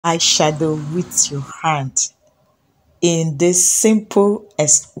eyeshadow with your hand in this simple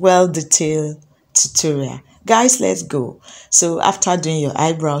as well detailed tutorial. Guys, let's go. So after doing your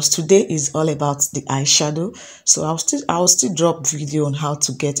eyebrows, today is all about the eyeshadow. So I'll still drop video on how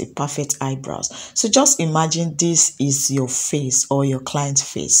to get a perfect eyebrows. So just imagine this is your face or your client's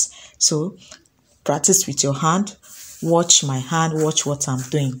face. So practice with your hand, watch my hand, watch what I'm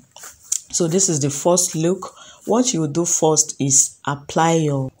doing. So this is the first look. What you do first is apply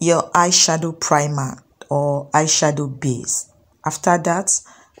your eyeshadow primer or eyeshadow base. After that,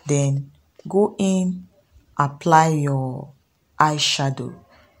 then go in, apply your eyeshadow.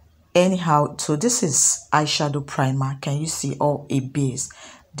 Anyhow, so this is eyeshadow primer. Can you see, or a base?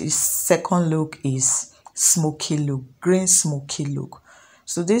 This second look is smoky look, green smoky look.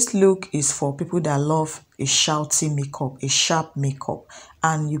 So this look is for people that love a shouty makeup, a sharp makeup,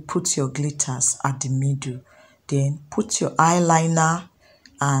 and you put your glitters at the middle. Then put your eyeliner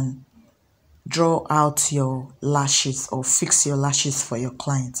and draw out your lashes or fix your lashes for your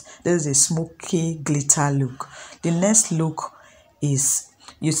client. This is a smoky glitter look. The next look is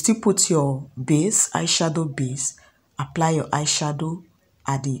you still put your base, eyeshadow base, apply your eyeshadow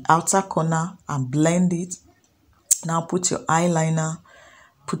at the outer corner and blend it. Now put your eyeliner,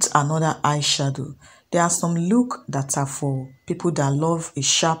 put another eyeshadow. There are some look that are for people that love a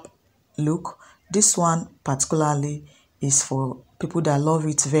sharp look. This one particularly is for people that love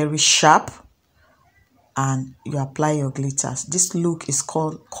it very sharp, and you apply your glitters. This look is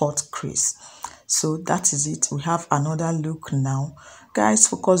called cut crease. So that is it. We have another look now. Guys,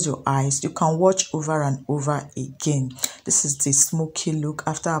 focus your eyes. You can watch over and over again. This is the smoky look.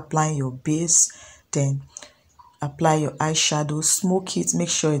 After applying your base, then apply your eyeshadow, smoke it, make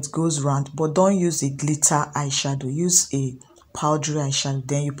sure it goes round, but don't use a glitter eyeshadow. Use a powdery eyeshadow.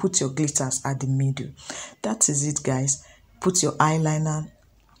 Then you put your glitters at the middle. That is it, guys. Put your eyeliner,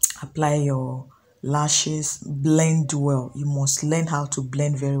 apply your lashes, blend well. You must learn how to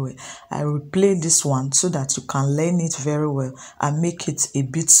blend very well. I will play this one so that you can learn it very well and make it a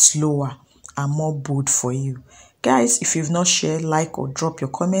bit slower and more bold for you. Guys, if you've not shared, like, or drop your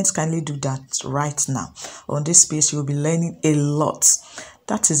comments, kindly do that right now. On this space, you'll be learning a lot.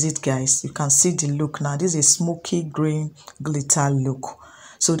 That is it, guys. You can see the look now. This is a smoky green glitter look.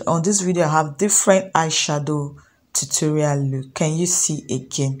 So on this video, I have different eyeshadow tutorial look. Can you see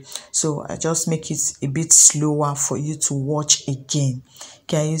again? So I just make it a bit slower for you to watch again.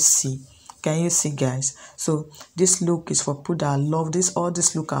 Can you see? Can you see, guys? So this look is for people that love this. All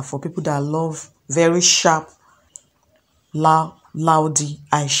this look are for people that love very sharp, loudy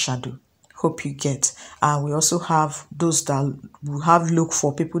eyeshadow. Hope you get. And we also have those that will have look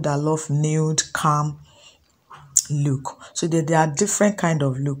for people that love nude, calm look. So there are different kind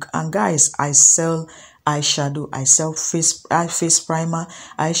of look. And guys, I sell eyeshadow, I sell face primer,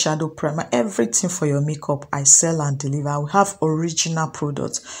 eyeshadow primer, everything for your makeup. I sell and deliver. We have original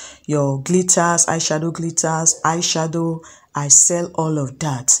products, your glitters, eyeshadow. I sell all of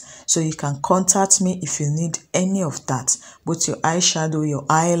that. So you can contact me if you need any of that. Both your eyeshadow, your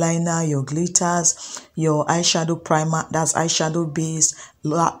eyeliner, your glitters, your eyeshadow primer, that's eyeshadow base,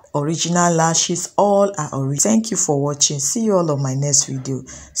 original lashes, all are original. Thank you for watching. See you all on my next video.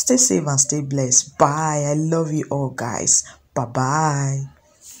 Stay safe and stay blessed. Bye. I love you all, guys. Bye bye.